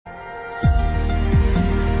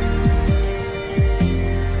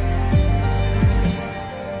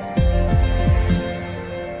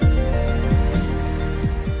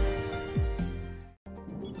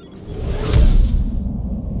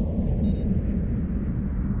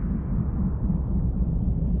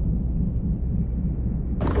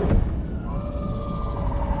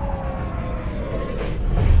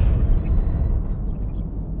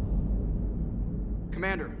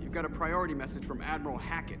priority message from Admiral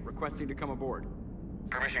Hackett requesting to come aboard.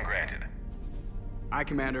 Permission granted. Aye,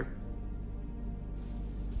 Commander.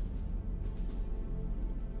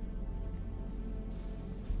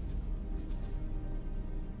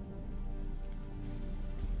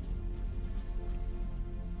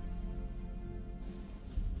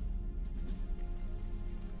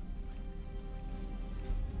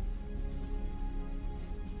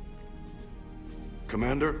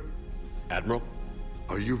 Commander? Admiral?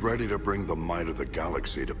 Are you ready to bring the might of the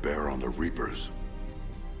galaxy to bear on the Reapers?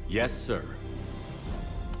 Yes, sir.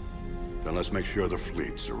 Then let's make sure the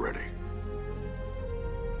fleets are ready.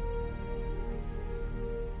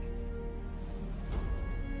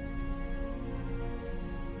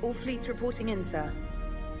 All fleets reporting in, sir.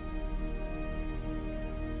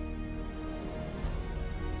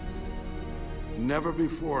 Never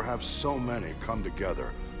before have so many come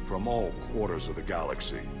together from all quarters of the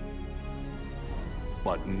galaxy.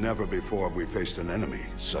 But never before have we faced an enemy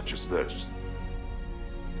such as this.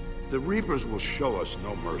 The Reapers will show us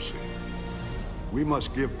no mercy. We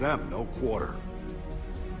must give them no quarter.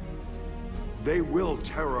 They will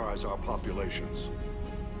terrorize our populations.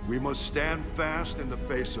 We must stand fast in the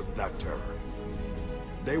face of that terror.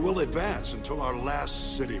 They will advance until our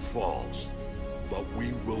last city falls, but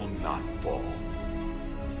we will not fall.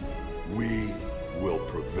 We will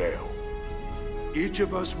prevail. Each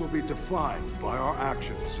of us will be defined by our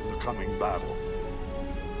actions in the coming battle.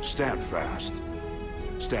 Stand fast.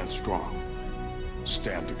 Stand strong.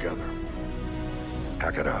 Stand together.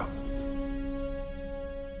 Hack it out.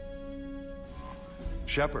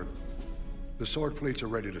 Shepard, the Sword fleets are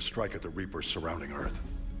ready to strike at the Reapers surrounding Earth.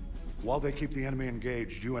 While they keep the enemy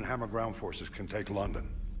engaged, you and Hammer ground forces can take London.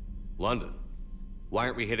 London? Why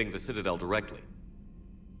aren't we hitting the Citadel directly?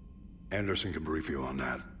 Anderson can brief you on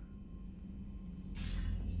that.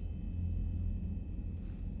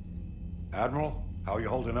 Admiral, how are you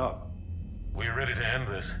holding up? We're ready to end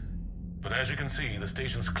this. But as you can see, the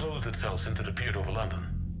station's closed itself since it appeared over London.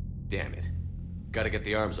 Damn it. Gotta get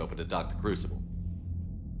the arms open to dock the Crucible.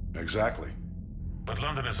 Exactly. But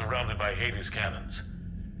London is surrounded by Hades cannons.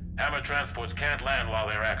 Hammer transports can't land while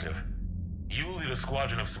they're active. You'll lead a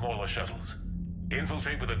squadron of smaller shuttles.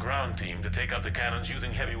 Infiltrate with a ground team to take out the cannons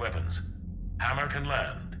using heavy weapons. Hammer can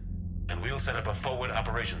land, and we'll set up a forward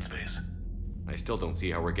operations base. I still don't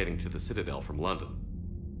see how we're getting to the Citadel from London.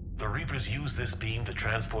 The Reapers use this beam to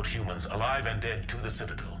transport humans, alive and dead, to the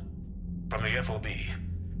Citadel. From the FOB,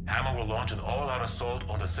 Hammer will launch an all-out assault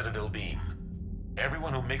on the Citadel beam.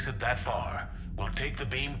 Everyone who makes it that far will take the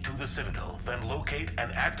beam to the Citadel, then locate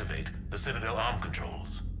and activate the Citadel arm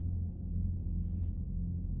controls.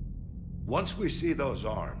 Once we see those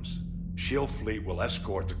arms, SHIELD fleet will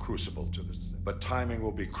escort the Crucible to the... But timing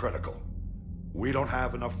will be critical. We don't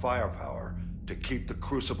have enough firepower to keep the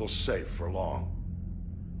Crucible safe for long.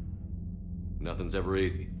 Nothing's ever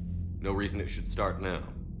easy. No reason it should start now.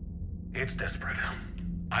 It's desperate.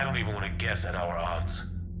 I don't even want to guess at our odds.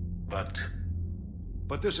 But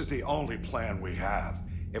this is the only plan we have.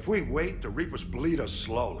 If we wait, the Reapers bleed us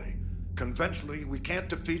slowly. Conventionally, we can't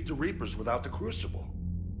defeat the Reapers without the Crucible.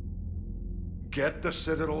 Get the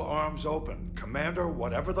Citadel arms open. Commander,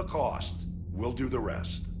 whatever the cost, we'll do the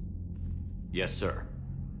rest. Yes, sir.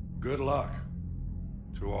 Good luck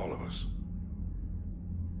to all of us.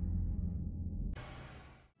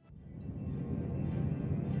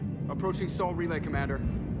 Approaching Sol Relay, Commander.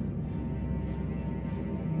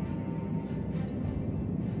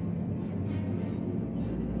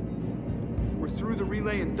 We're through the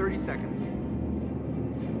relay in 30 seconds.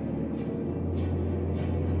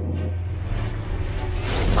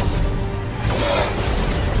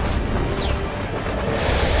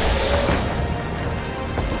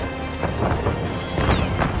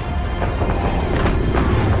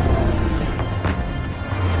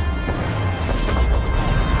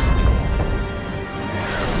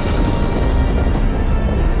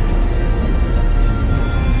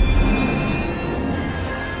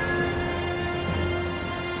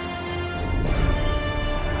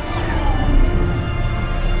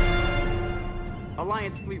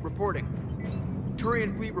 Alliance fleet reporting.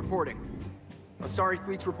 Turian fleet reporting. Asari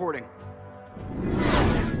fleets reporting.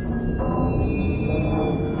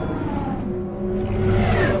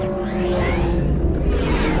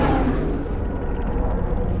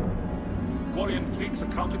 Quarian fleets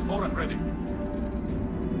accounted for and ready.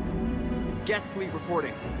 Geth fleet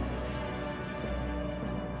reporting.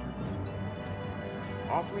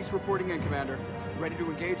 All fleets reporting in, Commander. Ready to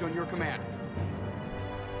engage on your command.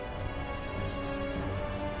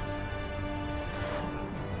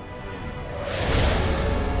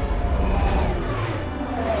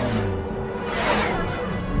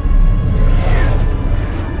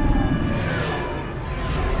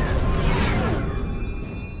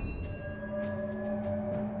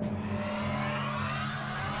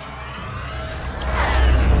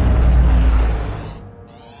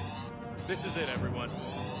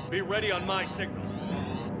 ready on my signal.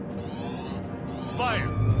 Fire!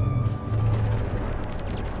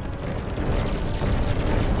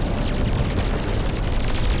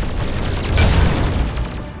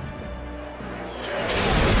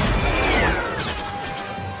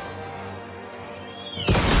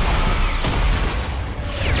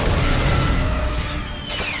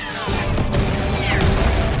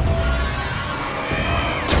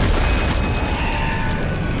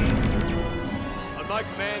 On my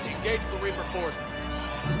command, engage the Reaper forces.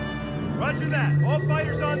 Roger that. All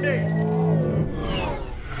fighters on me.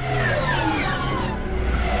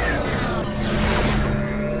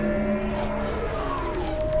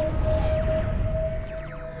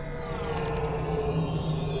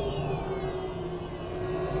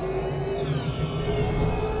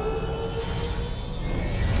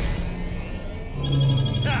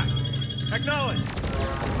 Attack! Acknowledge!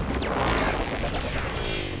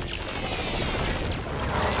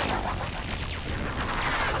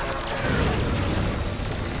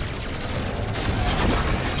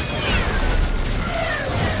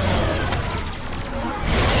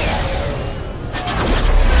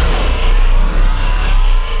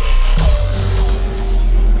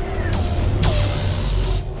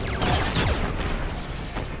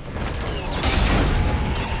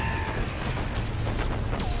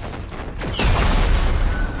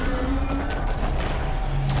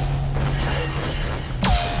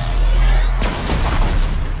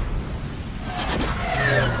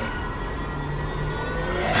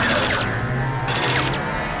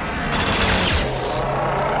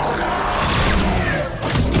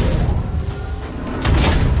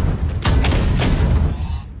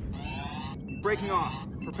 Breaking off.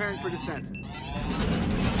 Preparing for descent.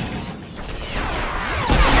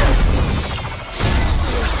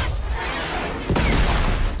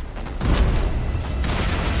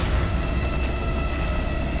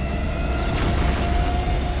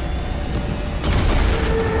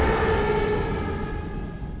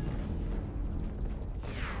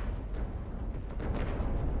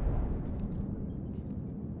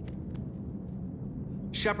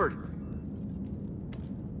 Shepard.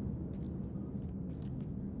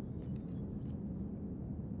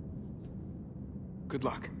 Good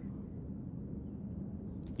luck.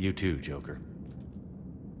 You too, Joker.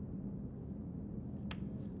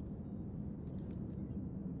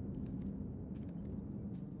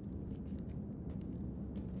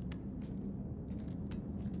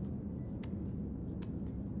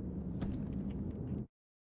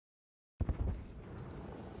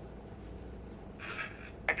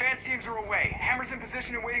 Advanced teams are away. Hammer's in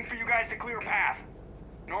position and waiting for you guys to clear a path.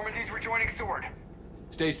 Normandy's rejoining Sword.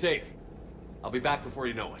 Stay safe. I'll be back before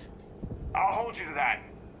you know it. I'll hold you to that.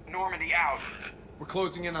 Normandy out. We're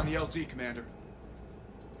closing in on the LZ, Commander.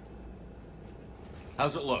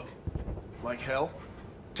 How's it look? Like hell?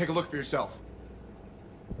 Take a look for yourself.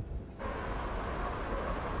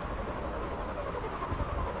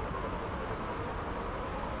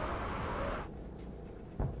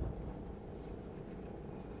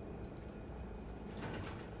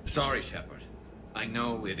 Sorry, Shepard. I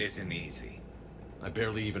know it isn't easy. I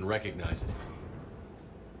barely even recognize it.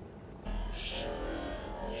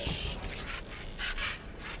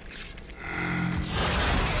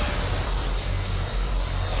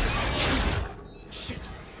 Shit!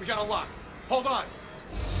 We got a lock. Hold on!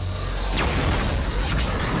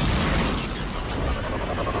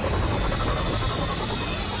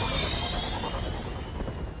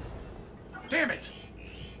 Damn it!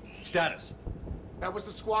 Status. That was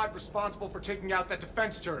the squad responsible for taking out that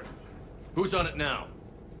defense turret. Who's on it now?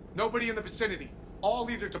 Nobody in the vicinity. All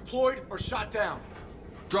either deployed or shot down.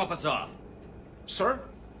 Drop us off. Sir?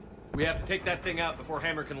 We have to take that thing out before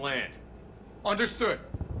Hammer can land. Understood.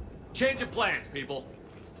 Change of plans, people.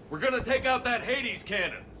 We're gonna take out that Hades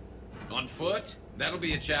cannon. On foot? That'll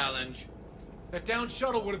be a challenge. That downed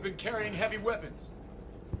shuttle would have been carrying heavy weapons.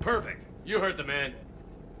 Perfect. You heard the man.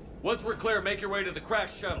 Once we're clear, make your way to the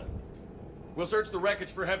crashed shuttle. We'll search the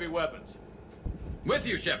wreckage for heavy weapons. With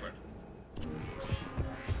you, Shepard.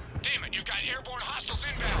 Damn it, you've got airborne hostiles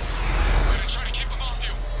inbound. I'm gonna try to keep them off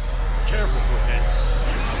you. Careful, Cortez.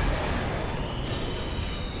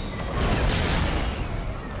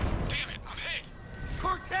 Damn it, I'm hit.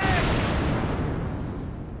 Cortez!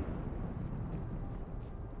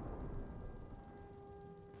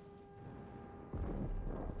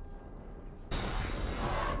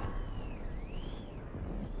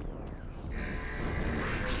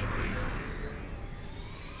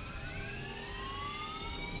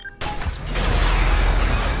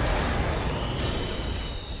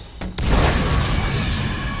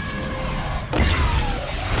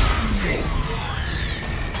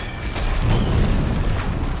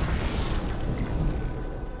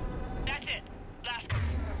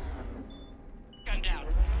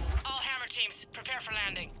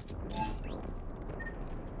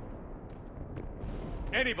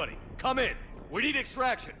 Anybody, come in. We need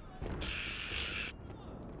extraction.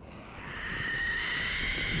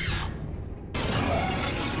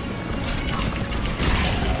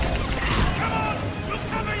 Come on! We'll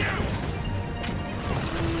cover you!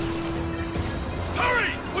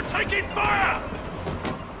 Hurry! We're taking fire!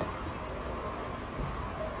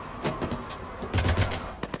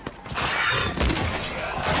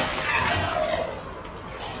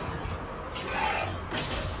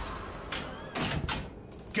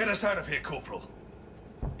 Get us out of here, Corporal.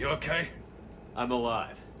 You okay? I'm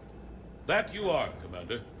alive. That you are,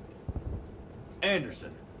 Commander.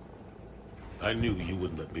 Anderson. I knew you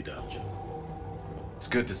wouldn't let me down, Jim. It's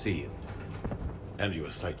good to see you. And you're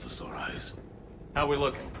a sight for sore eyes. How we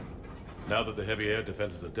looking? Now that the heavy air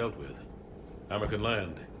defenses are dealt with, Hammer can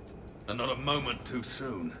land. And not a moment too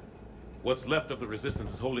soon. What's left of the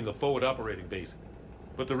Resistance is holding a forward operating base,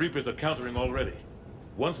 but the Reapers are countering already.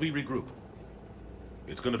 Once we regroup,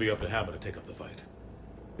 it's gonna be up to Hammer to take up the fight.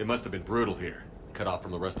 It must have been brutal here. Cut off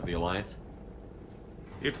from the rest of the Alliance?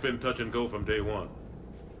 It's been touch and go from day one.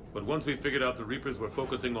 But once we figured out the Reapers were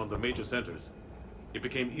focusing on the major centers, it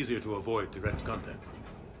became easier to avoid direct contact.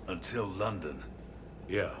 Until London.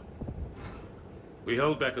 Yeah. We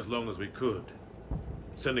held back as long as we could,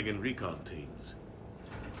 sending in recon teams.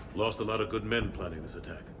 Lost a lot of good men planning this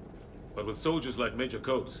attack. But with soldiers like Major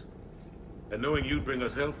Coates, and knowing you'd bring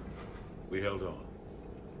us help, we held on.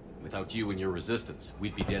 Without you and your resistance,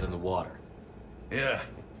 we'd be dead in the water. Yeah,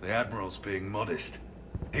 the Admiral's being modest.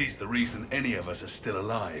 He's the reason any of us are still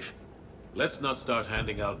alive. Let's not start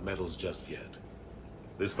handing out medals just yet.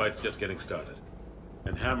 This fight's just getting started.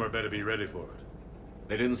 And Hammer better be ready for it.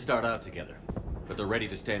 They didn't start out together, but they're ready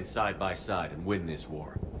to stand side by side and win this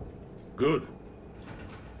war. Good.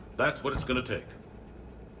 That's what it's gonna take.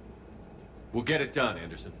 We'll get it done,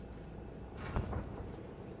 Anderson.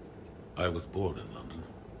 I was born in London.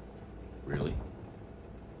 Really?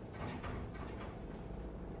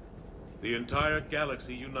 The entire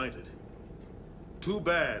galaxy united. Too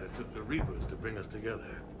bad it took the Reapers to bring us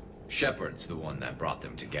together. Shepard's the one that brought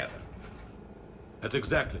them together. That's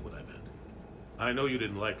exactly what I meant. I know you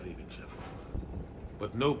didn't like leaving, Shepard.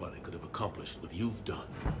 But nobody could have accomplished what you've done.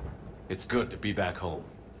 It's good to be back home.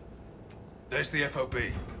 There's the FOB.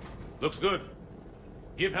 Looks good.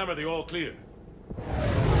 Give Hammer the all clear.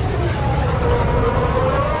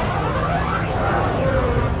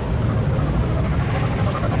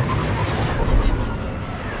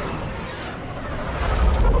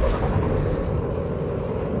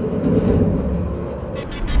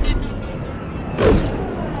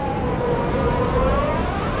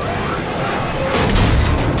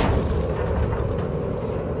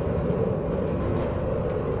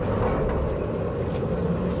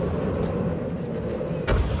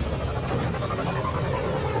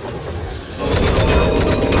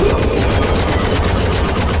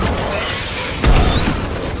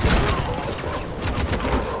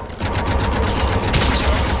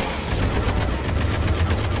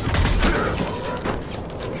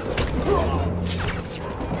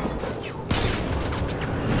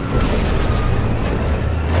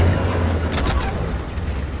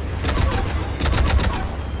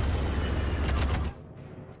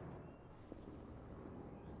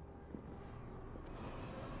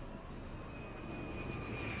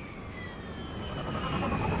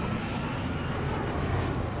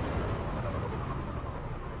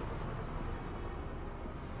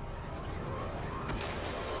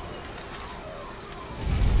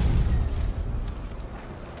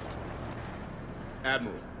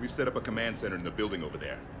 Admiral, we've set up a command center in the building over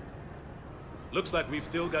there. Looks like we've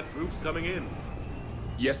still got groups coming in.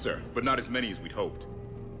 Yes, sir, but not as many as we'd hoped.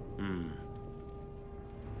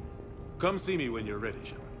 Come see me when you're ready,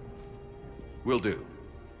 Shepard. Will do.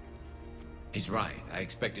 He's right. I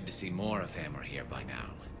expected to see more of Hammer here by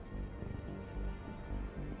now.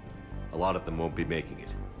 A lot of them won't be making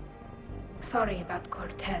it. Sorry about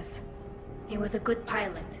Cortez. He was a good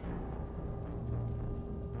pilot.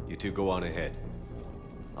 You two go on ahead.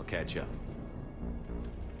 I'll catch up.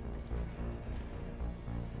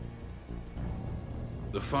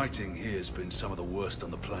 The fighting here's been some of the worst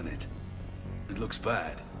on the planet. It looks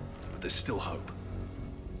bad, but there's still hope.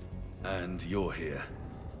 And you're here.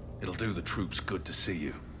 It'll do the troops good to see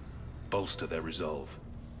you. Bolster their resolve.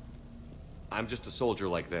 I'm just a soldier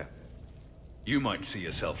like them. You might see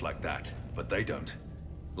yourself like that, but they don't.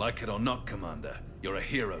 Like it or not, Commander, you're a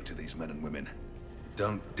hero to these men and women.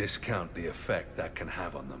 Don't discount the effect that can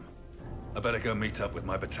have on them. I better go meet up with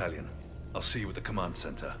my battalion. I'll see you at the command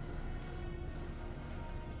center.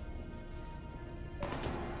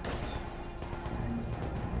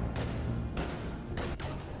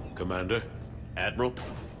 Commander? Admiral?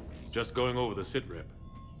 Just going over the sit rep.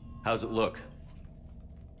 How's it look?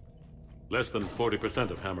 Less than 40%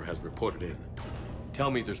 of Hammer has reported in. Tell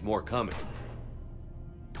me there's more coming.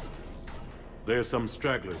 There's some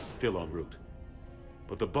stragglers still en route.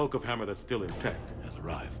 But the bulk of Hammer that's still intact has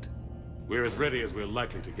arrived. We're as ready as we're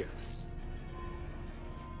likely to get.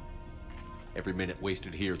 Every minute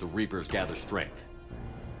wasted here, the Reapers gather strength.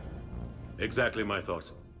 Exactly my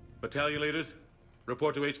thoughts. Battalion leaders,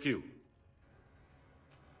 report to HQ.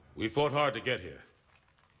 We fought hard to get here.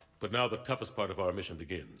 But now the toughest part of our mission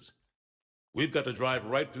begins. We've got to drive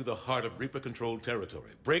right through the heart of Reaper-controlled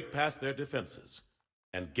territory, break past their defenses,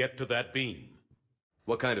 and get to that beam.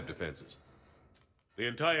 What kind of defenses? The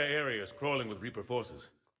entire area is crawling with Reaper forces.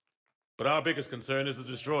 But our biggest concern is the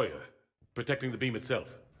destroyer, protecting the beam itself.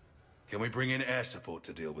 Can we bring in air support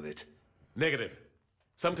to deal with it? Negative.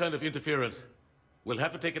 Some kind of interference. We'll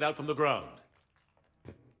have to take it out from the ground.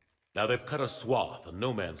 Now they've cut a swath of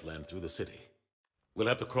no man's land through the city. We'll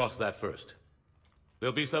have to cross that first.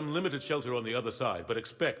 There'll be some limited shelter on the other side, but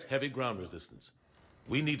expect heavy ground resistance.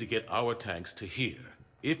 We need to get our tanks to here,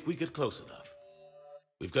 if we get close enough.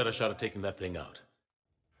 We've got a shot at taking that thing out.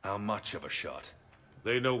 How much of a shot?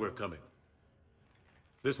 They know we're coming.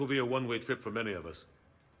 This will be a one-way trip for many of us,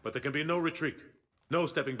 but there can be no retreat, no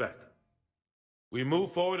stepping back. We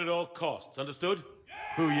move forward at all costs, understood?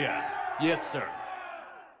 Booyah. Yes, sir.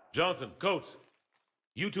 Johnson, Coates,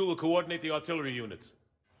 you two will coordinate the artillery units.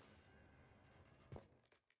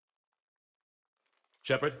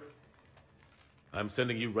 Shepard, I'm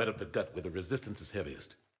sending you right up the gut where the resistance is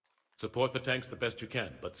heaviest. Support the tanks the best you can,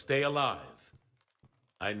 but stay alive.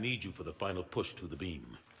 I need you for the final push to the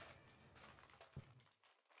beam.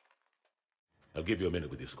 I'll give you a minute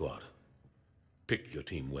with your squad. Pick your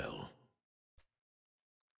team well.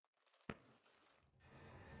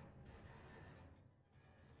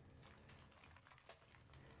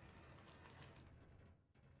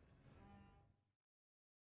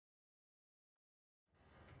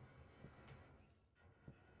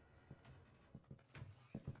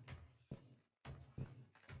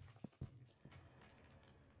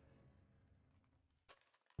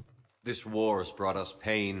 This war has brought us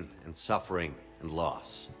pain and suffering and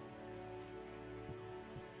loss.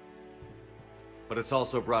 But it's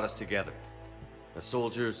also brought us together. As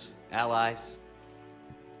soldiers, allies,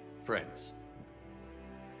 friends.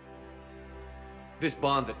 This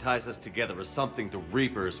bond that ties us together is something the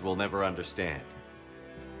Reapers will never understand.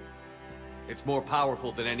 It's more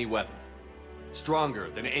powerful than any weapon. Stronger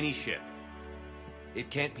than any ship. It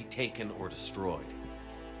can't be taken or destroyed.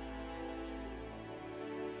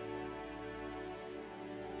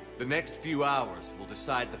 The next few hours will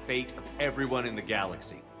decide the fate of everyone in the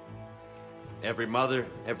galaxy. Every mother,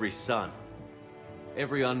 every son,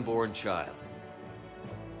 every unborn child.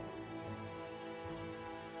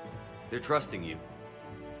 They're trusting you,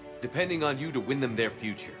 depending on you to win them their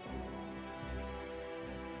future.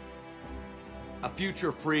 A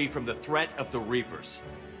future free from the threat of the Reapers.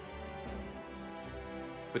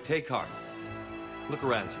 But take heart. Look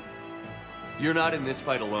around you. You're not in this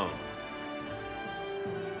fight alone.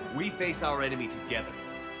 We face our enemy together,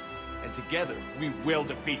 and together we will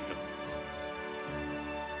defeat them.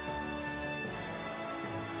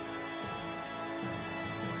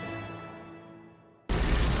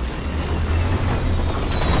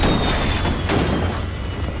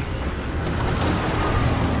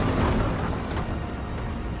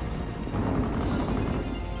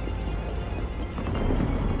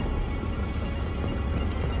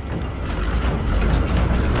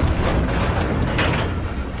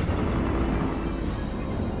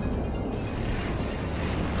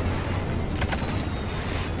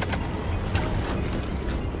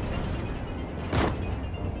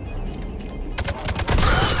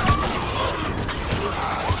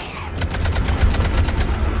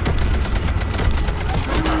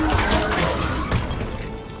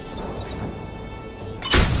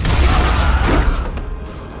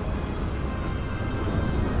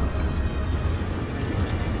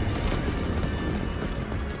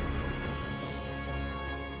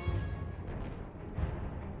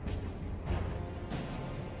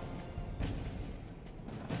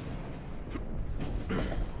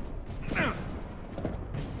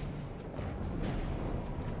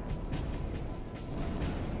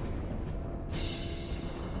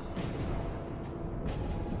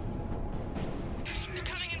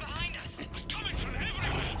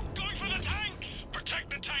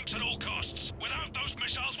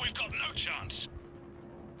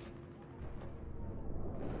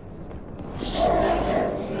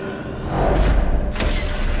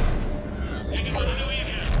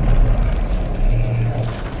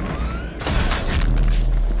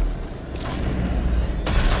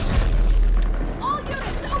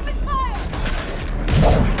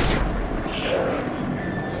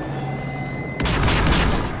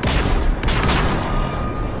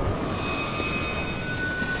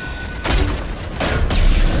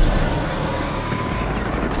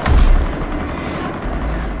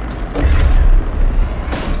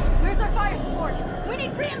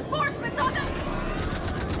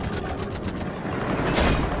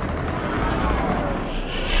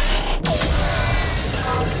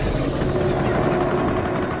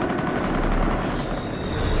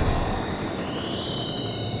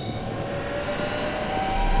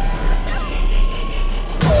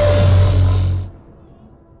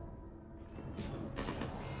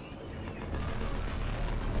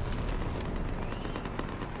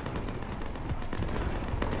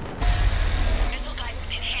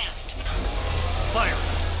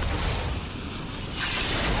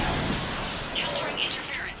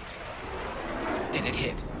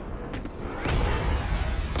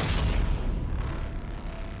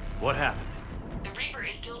 What happened? The Reaper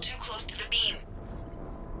is still too close to the beam.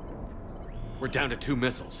 We're down to 2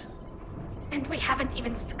 missiles. And we haven't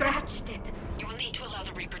even scratched it. You will need to allow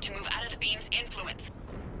the Reaper to move out of the beam's influence.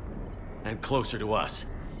 And closer to us.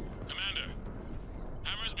 Commander,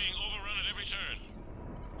 Hammer's being overrun at every turn.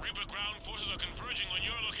 Reaper ground forces are converging on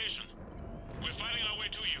your location. We're fighting our way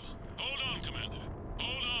to you. Hold on, Commander.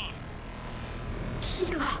 Hold on.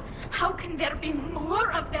 Hila, how can there be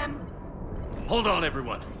more of them? Hold on,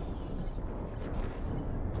 everyone.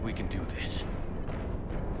 We can do this.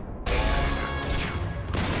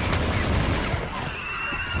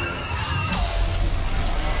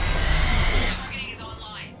 Targeting is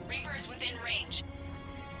online. Reaper is within range.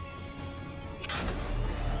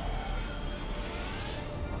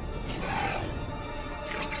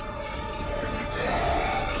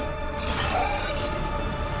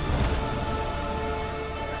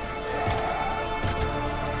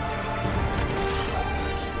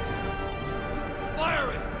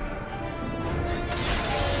 Fire it!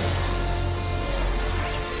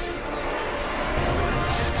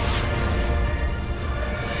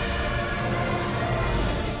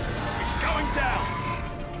 It's going down!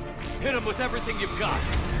 Hit him with everything you've got.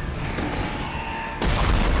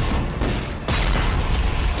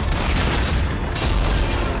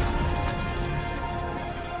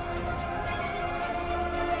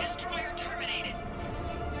 Destroyer terminated.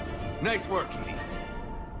 Nice work, Edie.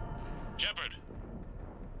 Shepard,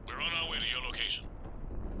 we're on our way to your location.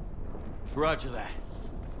 Roger that.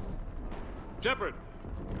 Shepard!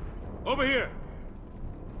 Over here!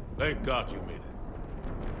 Thank God you made it.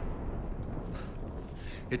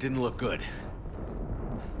 It didn't look good.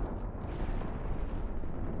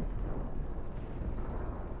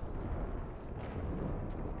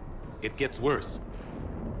 It gets worse.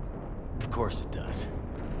 Of course it does.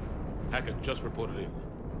 Hackett just reported in.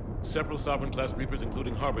 Several Sovereign-class Reapers,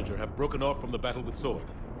 including Harbinger, have broken off from the battle with Sword.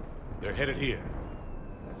 They're headed here.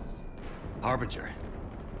 Harbinger?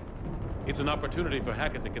 It's an opportunity for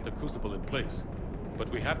Hackett to get the Crucible in place. But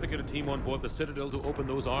we have to get a team on board the Citadel to open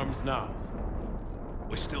those arms now.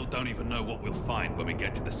 We still don't even know what we'll find when we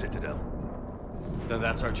get to the Citadel. Then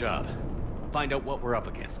that's our job. Find out what we're up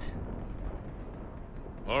against.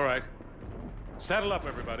 All right. Saddle up,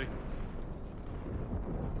 everybody.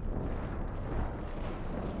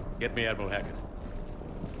 Get me Admiral Hackett.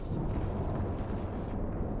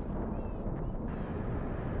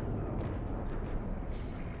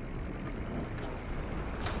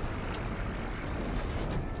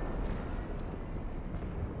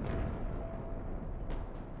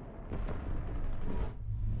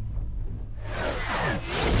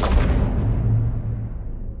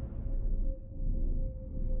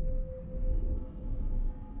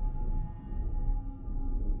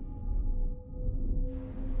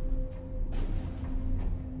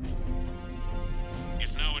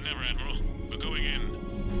 It's now or never, Admiral. We're going in.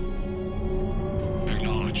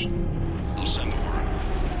 Acknowledged. I'll send the word.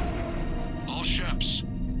 All ships,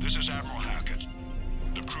 this is Admiral Hackett.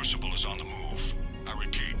 The Crucible is on the move. I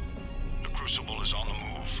repeat, the Crucible is on the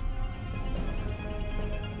move.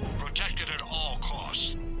 Protect it at all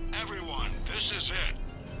costs. Everyone, this is it.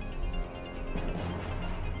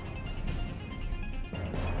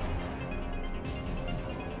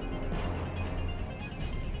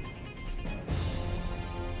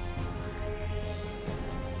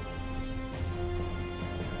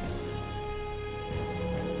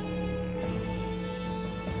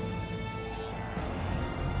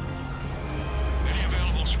 Any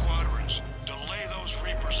available squadrons, delay those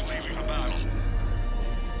Reapers leaving the battle.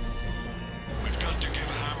 We've got to give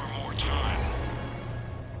Hammer more time.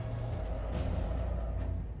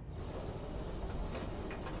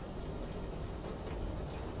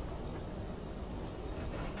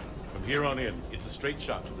 From here on in, it's a straight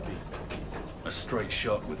shot to the beam. A straight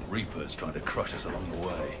shot with Reapers trying to crush us along the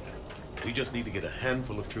way. We just need to get a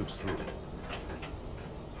handful of troops through.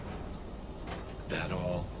 That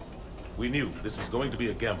all? We knew this was going to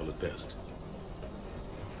be a gamble at best.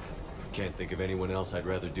 Can't think of anyone else I'd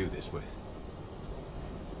rather do this with.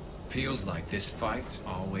 Feels like this fight's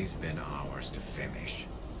always been ours to finish.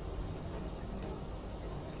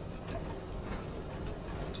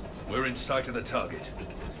 We're in sight of the target.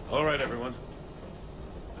 All right, everyone.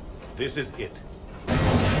 This is it.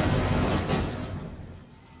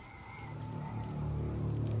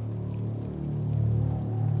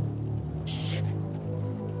 Shit!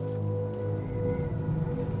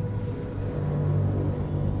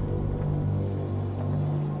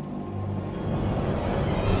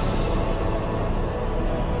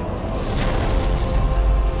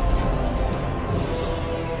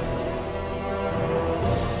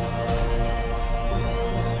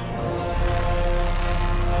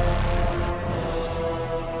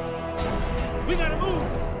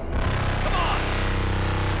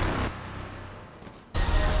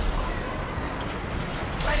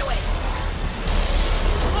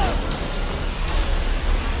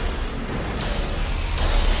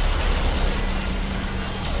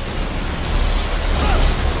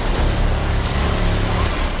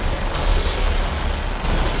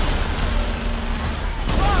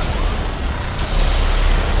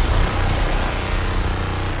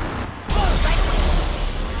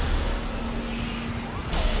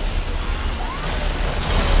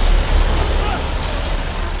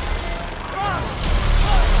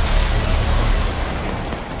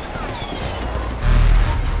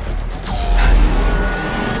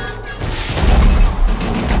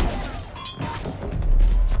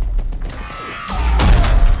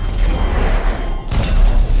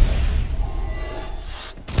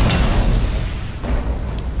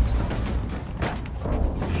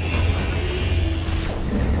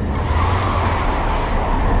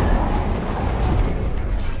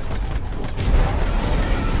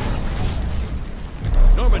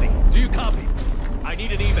 you copy? I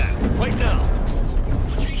need an evac, right now.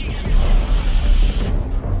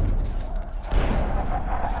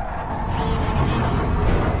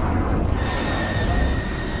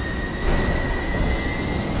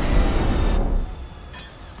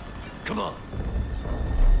 Come on.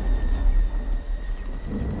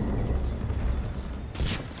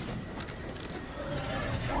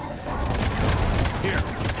 Here,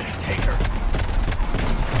 take her.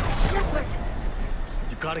 Shepard!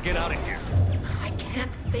 You gotta get out of here. I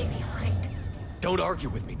can't stay behind. Don't argue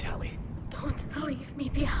with me, Tally. Don't leave me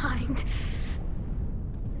behind.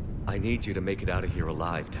 I need you to make it out of here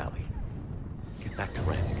alive, Tally. Get back to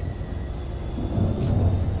Rannick.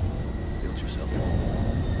 Build yourself a home.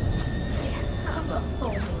 Have a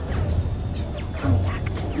home. Come back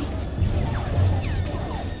to me.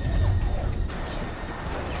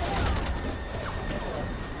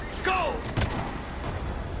 Go!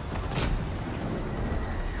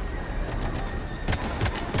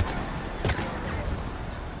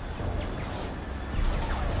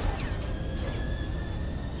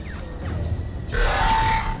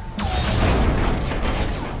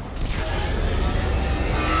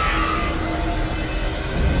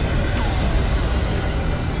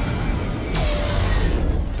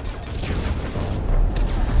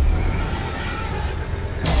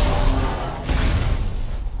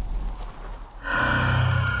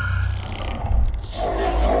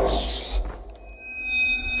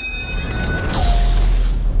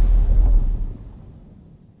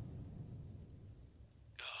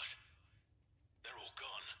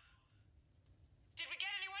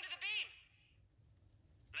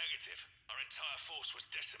 Negative. Our entire force was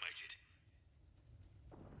decimated.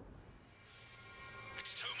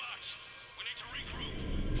 It's too much. We need to regroup.